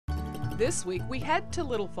This week we head to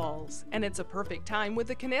Little Falls, and it's a perfect time with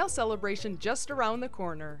the canal celebration just around the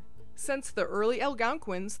corner. Since the early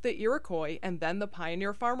Algonquins, the Iroquois, and then the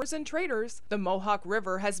pioneer farmers and traders, the Mohawk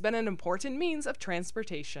River has been an important means of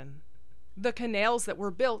transportation. The canals that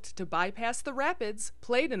were built to bypass the rapids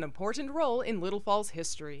played an important role in Little Falls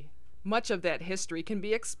history. Much of that history can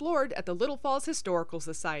be explored at the Little Falls Historical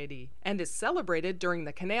Society and is celebrated during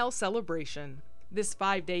the canal celebration. This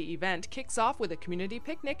 5-day event kicks off with a community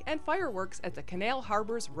picnic and fireworks at the Canal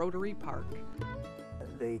Harbor's Rotary Park.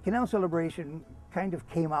 The canal celebration kind of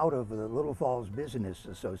came out of the Little Falls Business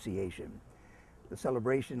Association. The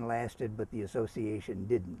celebration lasted, but the association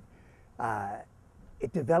didn't.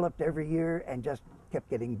 It developed every year and just kept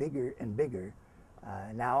getting bigger and bigger.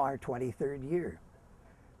 Now our 23rd year.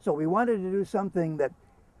 So we wanted to do something that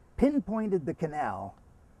pinpointed the canal,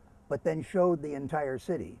 but then showed the entire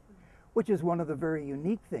city, which is one of the very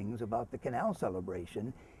unique things about the canal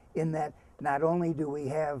celebration, in that not only do we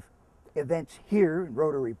have events here in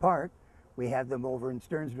Rotary Park, we have them over in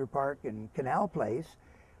Stearnsville Park and Canal Place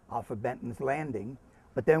off of Benton's Landing,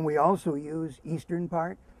 but then we also use Eastern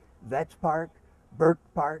Park, Vets Park, Burke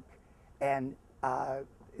Park, and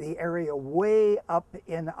the area way up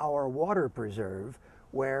in our water preserve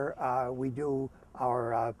where we do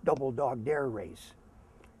our double dog dare race.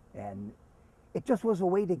 And it just was a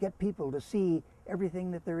way to get people to see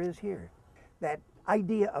everything that there is here. That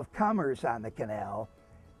idea of commerce on the canal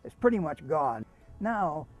is pretty much gone.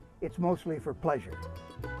 Now it's mostly for pleasure.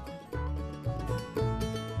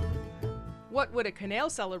 What would a canal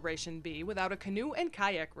celebration be without a canoe and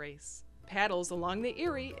kayak race? Paddles Along the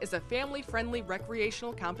Erie is a family-friendly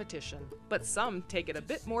recreational competition, but some take it a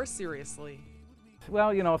bit more seriously.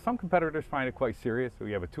 Well, you know, some competitors find it quite serious.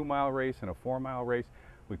 We have a 2-mile race and a 4-mile race.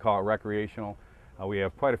 We call it recreational. We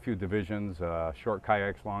have quite a few divisions, short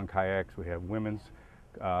kayaks, long kayaks. We have women's,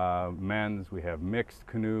 men's, we have mixed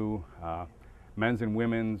canoe, men's and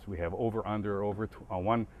women's. We have over, under,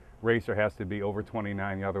 one racer has to be over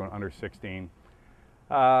 29, the other one under 16.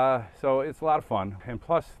 So it's a lot of fun. And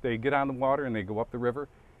plus they get on the water and they go up the river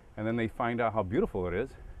and then they find out how beautiful it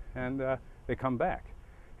is and they come back.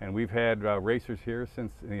 And we've had racers here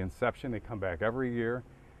since the inception. They come back every year.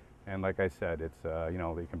 And like I said, it's, you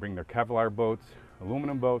know, they can bring their Kevlar boats,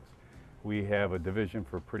 aluminum boats. We have a division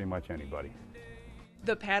for pretty much anybody.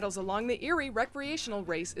 The Paddles Along the Erie recreational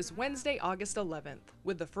race is Wednesday, August 11th,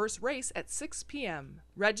 with the first race at 6 p.m.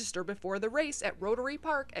 Register before the race at Rotary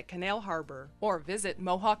Park at Canal Harbor, or visit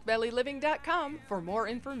MohawkValleyLiving.com for more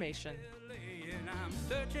information. I'm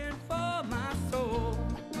searching for my soul.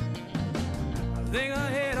 I think I'll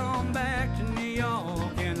head on back to New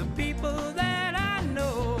York and the people that I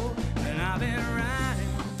know. And I've been riding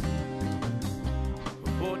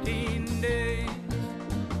for 14 days.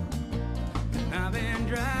 And I've been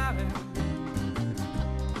driving,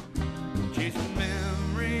 chasing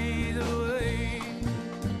memories away.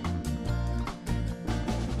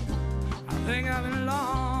 I think I've been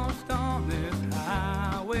lost on this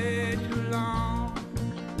highway too long.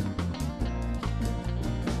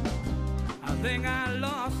 I think I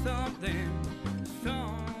lost something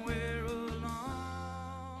somewhere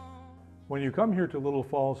along. When you come here to Little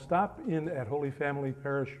Falls, stop in at Holy Family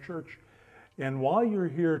Parish Church, and while you're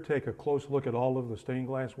here, take a close look at all of the stained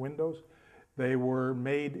glass windows. They were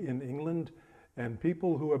made in England, and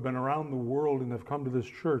people who have been around the world and have come to this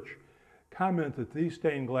church comment that these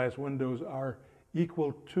stained glass windows are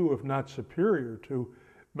equal to, if not superior to,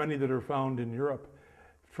 many that are found in Europe.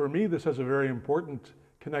 For me, this has a very important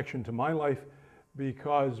connection to my life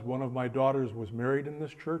because one of my daughters was married in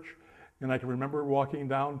this church, and I can remember walking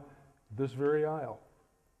down this very aisle.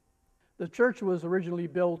 The church was originally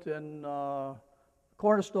built in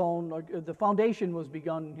cornerstone. The foundation was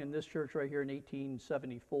begun in this church right here in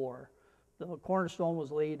 1874. The cornerstone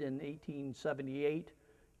was laid in 1878. It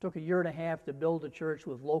took 1.5 years to build the church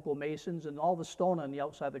with local masons, and all the stone on the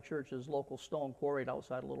outside of the church is local stone quarried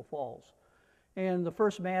outside of Little Falls. And the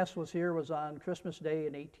first Mass was on Christmas Day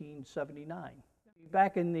in 1879.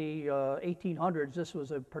 Back in the 1800s, this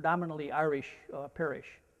was a predominantly Irish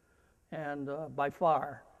parish, and by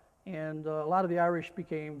far. And a lot of the Irish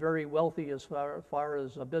became very wealthy as far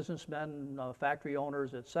as businessmen, factory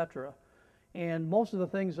owners, etc. And most of the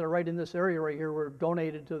things that are right in this area right here were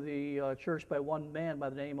donated to the church by one man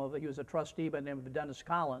by the name of, he was a trustee by the name of Dennis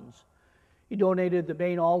Collins. He donated the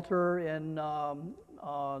main altar in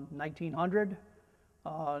 1900.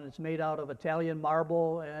 And it's made out of Italian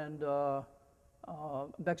marble and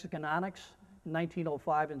Mexican onyx. In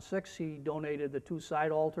 1905 and 6, he donated the 2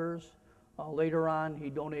 side altars. Later on, he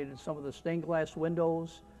donated some of the stained glass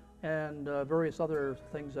windows and various other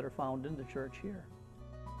things that are found in the church here.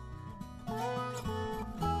 Thank you.